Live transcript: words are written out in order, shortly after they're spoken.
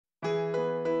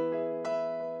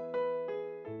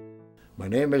My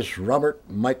name is Robert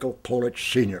Michael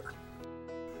Polich, Sr.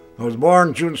 I was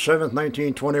born June 7th,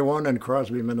 1921 in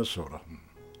Crosby, Minnesota.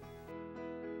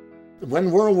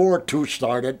 When World War II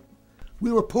started,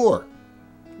 we were poor.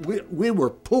 We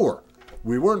were poor.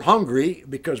 We weren't hungry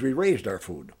because we raised our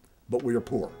food, but we were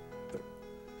poor.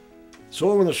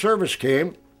 So when the service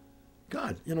came,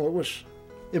 God, it was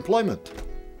employment.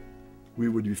 We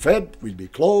would be fed, we'd be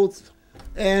clothed,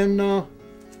 and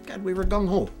God, we were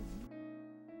gung-ho.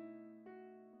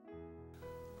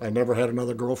 I never had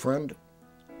another girlfriend.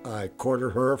 I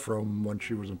courted her from when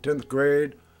she was in 10th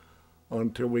grade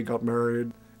until we got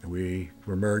married, and we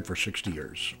were married for 60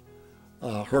 years.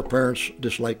 Her parents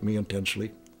disliked me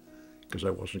intensely because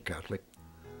I wasn't Catholic,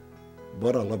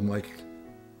 but I loved my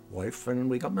wife, and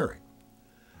we got married.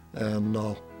 And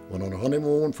went on a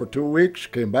honeymoon for 2 weeks,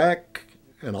 came back,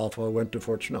 and off I went to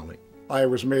Fort Snelling. I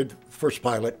was made first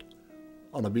pilot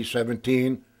on a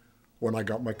B-17 when I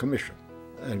got my commission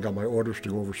and got my orders to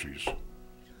go overseas.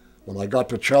 When I got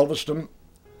to Chelveston,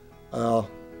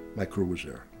 my crew was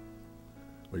there.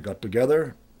 We got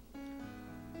together.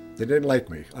 They didn't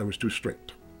like me. I was too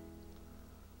strict.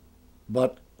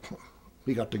 But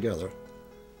we got together,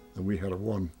 and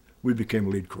we became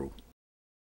lead crew.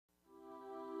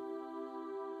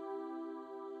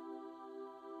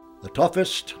 The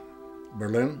toughest,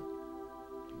 Berlin,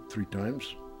 3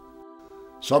 times.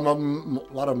 A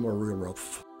lot of them were real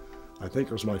rough. I think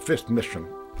it was my 5th mission.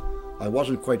 I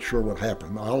wasn't quite sure what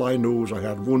happened. All I knew was I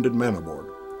had wounded men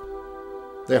aboard.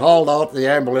 They hauled out the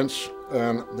ambulance,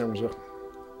 and there was a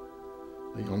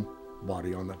young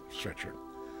body on the stretcher.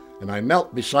 And I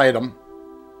knelt beside him.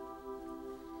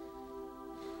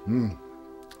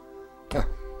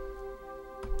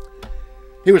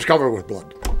 He was covered with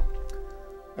blood.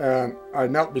 And I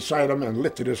knelt beside him and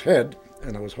lifted his head,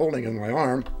 and I was holding him in my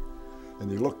arm, and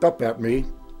he looked up at me,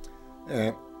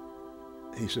 and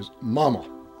he says, "Mama,"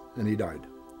 and he died.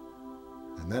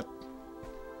 And that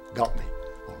got me.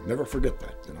 I'll never forget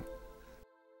that,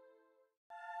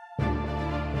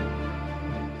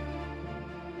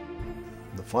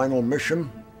 The final mission,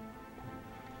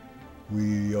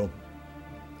 we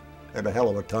had a hell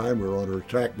of a time. We were under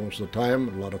attack most of the time,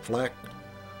 a lot of flak.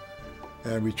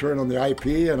 And we turned on the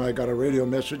IP, and I got a radio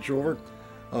message over,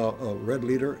 "Red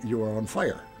Leader, you are on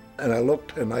fire." And I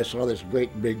looked, and I saw this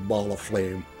great big ball of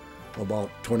flame about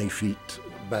 20 feet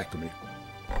back of me.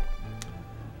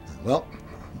 Well,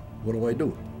 what do I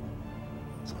do?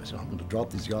 So I said, I'm going to drop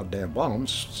these goddamn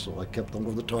bombs. So I kept them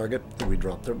over the target, and we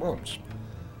dropped their bombs.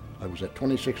 I was at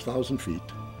 26,000 feet,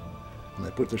 and I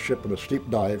put the ship in a steep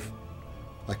dive.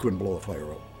 I couldn't blow a fire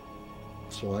out.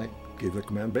 So I gave the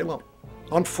command, bail out.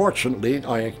 Unfortunately,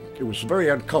 it was very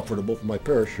uncomfortable for my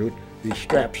parachute, these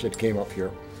straps that came up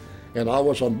here. And I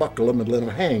was unbuckle them and let them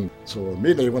hang. So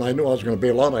immediately when I knew I was going to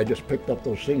bail out, I just picked up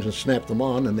those things and snapped them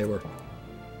on, and they were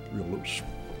real loose.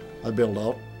 I bailed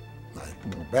out. I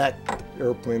went back. The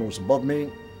airplane was above me,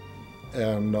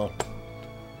 and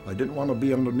I didn't want to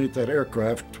be underneath that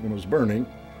aircraft when it was burning,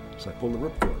 so I pulled the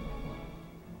ripcord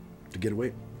to get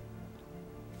away.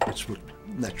 It split,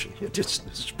 naturally, it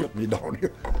just split me down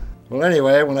here. Well,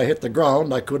 anyway, when I hit the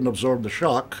ground, I couldn't absorb the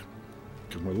shock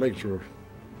because my legs were.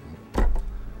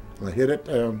 I hit it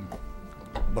and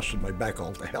busted my back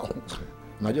all to hell.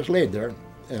 And I just laid there,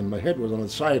 and my head was on the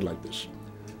side like this.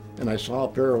 And I saw a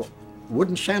pair of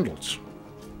wooden sandals.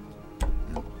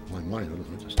 And my mind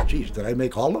was just, geez, did I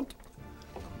make Holland?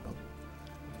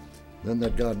 Then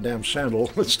that goddamn sandal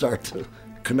would start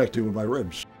connecting with my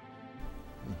ribs.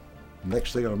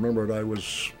 Next thing I remembered, I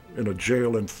was in a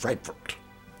jail in Frankfurt.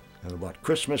 And about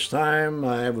Christmas time,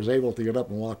 I was able to get up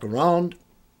and walk around,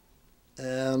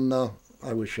 and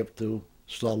I was shipped to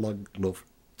Stalag Luft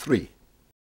III.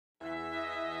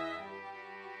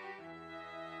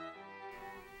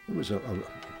 It was a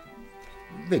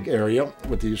big area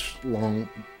with these long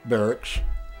barracks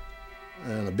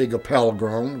and a big appel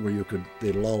ground where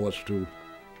they'd allow us to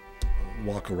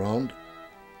walk around.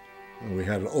 And we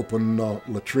had an open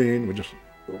latrine with just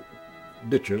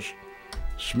ditches.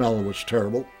 Smell was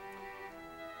terrible.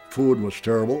 Food was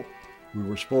terrible. We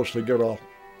were supposed to get a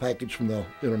package from the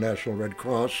International Red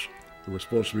Cross. There was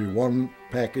supposed to be 1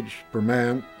 package per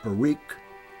man per week.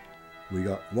 We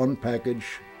got 1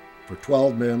 package for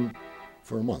 12 men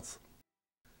for a month.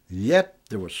 Yet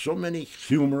there were so many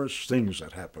humorous things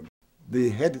that happened. The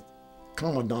head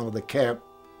commandant of the camp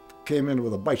came in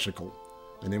with a bicycle,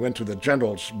 and he went to the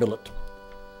general's billet,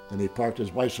 and he parked his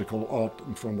bicycle out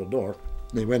in front of the door,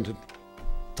 and he went and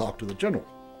talked to the general.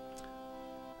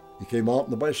 He came out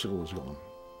and the bicycle was gone.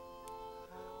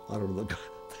 I don't know, the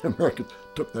Americans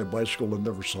took that bicycle and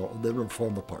never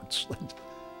found the parts.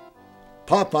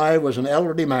 Popeye was an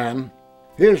elderly man.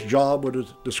 His job was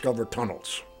to discover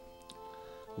tunnels.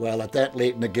 Well, at that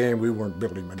late in the game, we weren't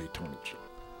building many tunnels.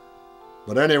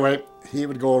 But anyway, he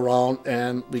would go around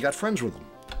and we got friends with him.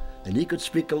 And he could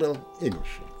speak a little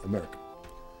English, American.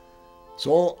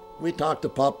 So we talked to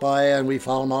Popeye and we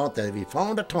found out that if he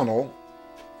found a tunnel,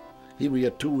 he would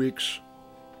get 2 weeks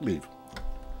leave.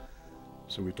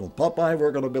 So we told Popeye,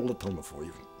 we're going to build a tunnel for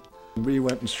you. And we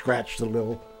went and scratched a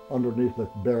little underneath the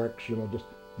barracks, just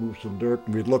move some dirt,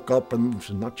 and we'd look up and we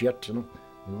said, not yet, and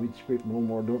we'd scrape no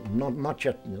more dirt, not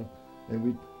yet,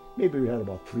 and maybe we had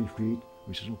about 3 feet.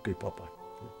 We said, okay, Popeye.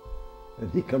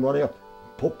 And he come running up,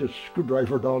 poked his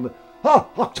screwdriver down, and,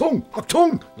 Achtung,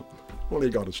 Achtung! Well, he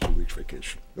got his 2 weeks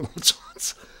vacation.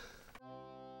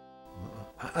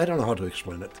 I don't know how to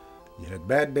explain it. You had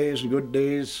bad days and good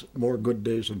days, more good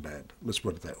days than bad. Let's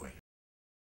put it that way.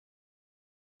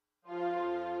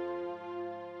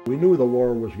 We knew the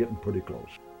war was getting pretty close.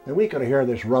 And we could hear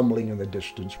this rumbling in the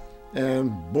distance.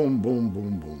 And boom, boom,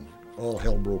 boom, boom. All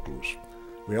hell broke loose.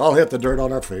 We all hit the dirt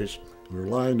on our face. We were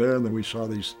lying there, and then we saw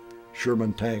these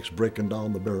Sherman tanks breaking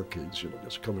down the barricades,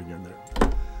 just coming in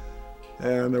there.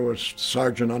 And there was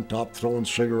Sergeant on top throwing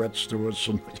cigarettes to us,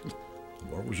 and the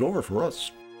war was over for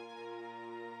us.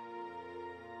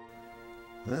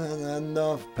 And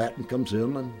then Patton comes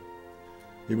in, and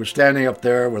he was standing up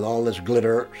there with all this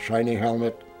glitter, shiny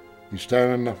helmet. He's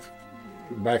standing in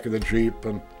the back of the Jeep,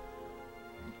 and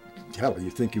hell, you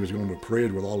think he was going to a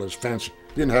parade with all his fancy.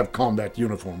 He didn't have combat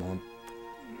uniform on.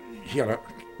 He had a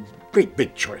great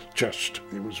big chest.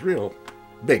 He was real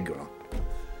big.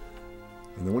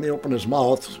 And then when he opened his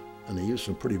mouth, and he used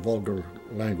some pretty vulgar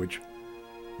language,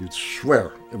 you'd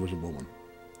swear it was a woman.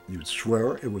 You'd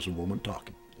swear it was a woman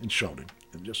talking and shouting,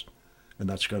 and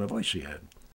that's the kind of voice he had.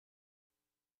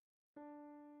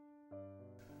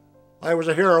 I was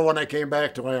a hero when I came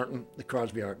back to Ireton, the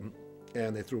Crosby Ireton,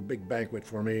 and they threw a big banquet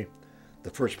for me. The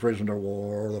first prisoner of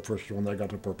war, the first one that got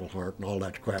the Purple Heart, and all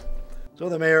that crap. So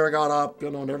the mayor got up,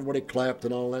 and everybody clapped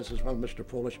and all that. Says, well, Mr.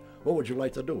 Polich, what would you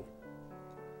like to do?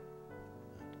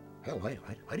 Hell,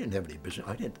 I didn't have any business.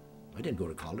 I didn't go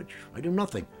to college. I did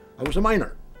nothing. I was a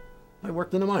miner. I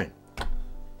worked in a mine.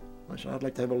 I said, I'd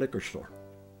like to have a liquor store.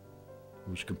 It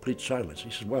was complete silence.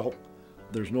 He said, well,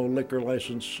 there's no liquor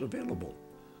license available.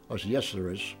 I said, yes,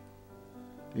 there is.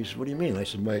 He said, what do you mean? I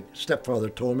said, my stepfather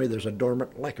told me there's a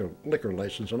dormant liquor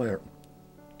license in Ireton.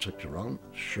 Checked around.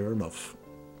 Sure enough,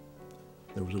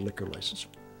 there was a liquor license.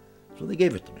 So they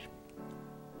gave it to me.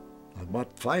 I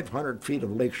bought 500 feet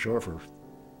of lakeshore for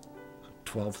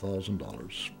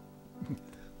 $12,000.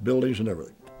 Buildings and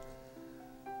everything.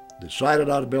 Decided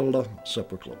I'd build a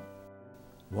supper club.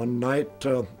 One night,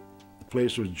 the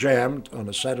place was jammed on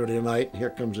a Saturday night. Here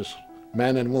comes this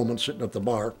man and woman sitting at the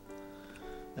bar.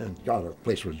 And God, the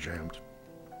place was jammed.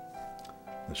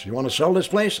 They said, you want to sell this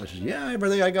place? I said, yeah,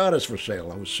 everything I got is for sale.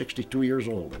 I was 62 years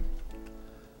old.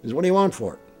 He said, what do you want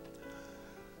for it?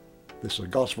 This is the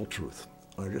gospel truth.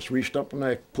 I just reached up and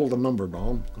I pulled a number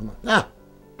down. And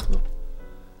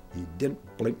he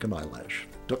didn't blink an eyelash.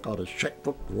 Took out his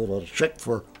checkbook, wrote out a check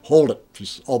for, hold it. He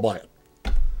said, I'll buy it.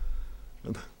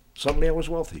 And suddenly I was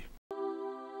wealthy.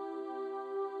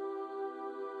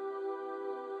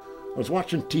 I was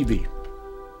watching TV.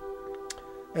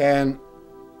 And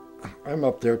I'm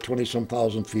up there 20-some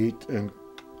thousand feet and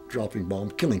dropping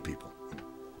bombs, killing people.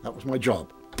 That was my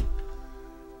job.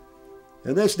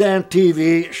 And this damn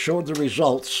TV showed the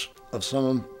results of some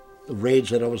of the raids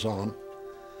that I was on.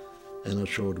 And it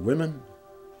showed women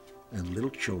and little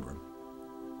children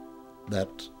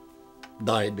that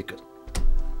died because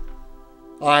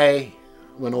I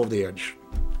went over the edge.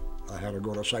 I had to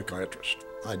go to a psychiatrist.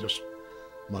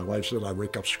 My wife said I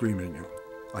wake up screaming.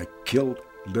 I killed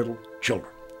little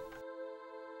children.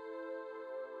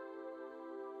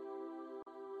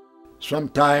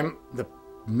 Sometime the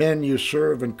men you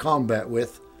serve in combat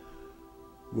with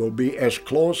will be as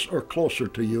close or closer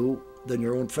to you than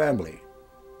your own family.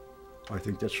 I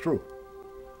think that's true.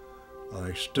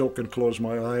 I still can close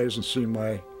my eyes and see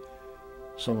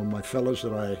some of my fellows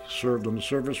that I served in the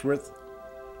service with.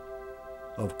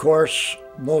 Of course,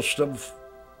 most of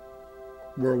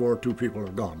World War II people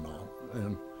are gone now,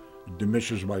 and it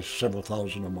diminishes by several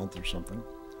thousand a month or something.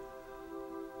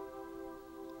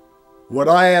 Would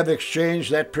I have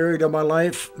exchanged that period of my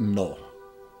life? No.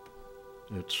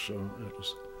 It's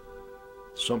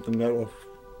something that will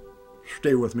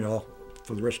stay with me all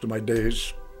for the rest of my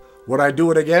days. Would I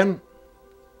do it again?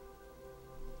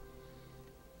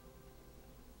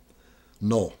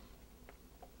 No.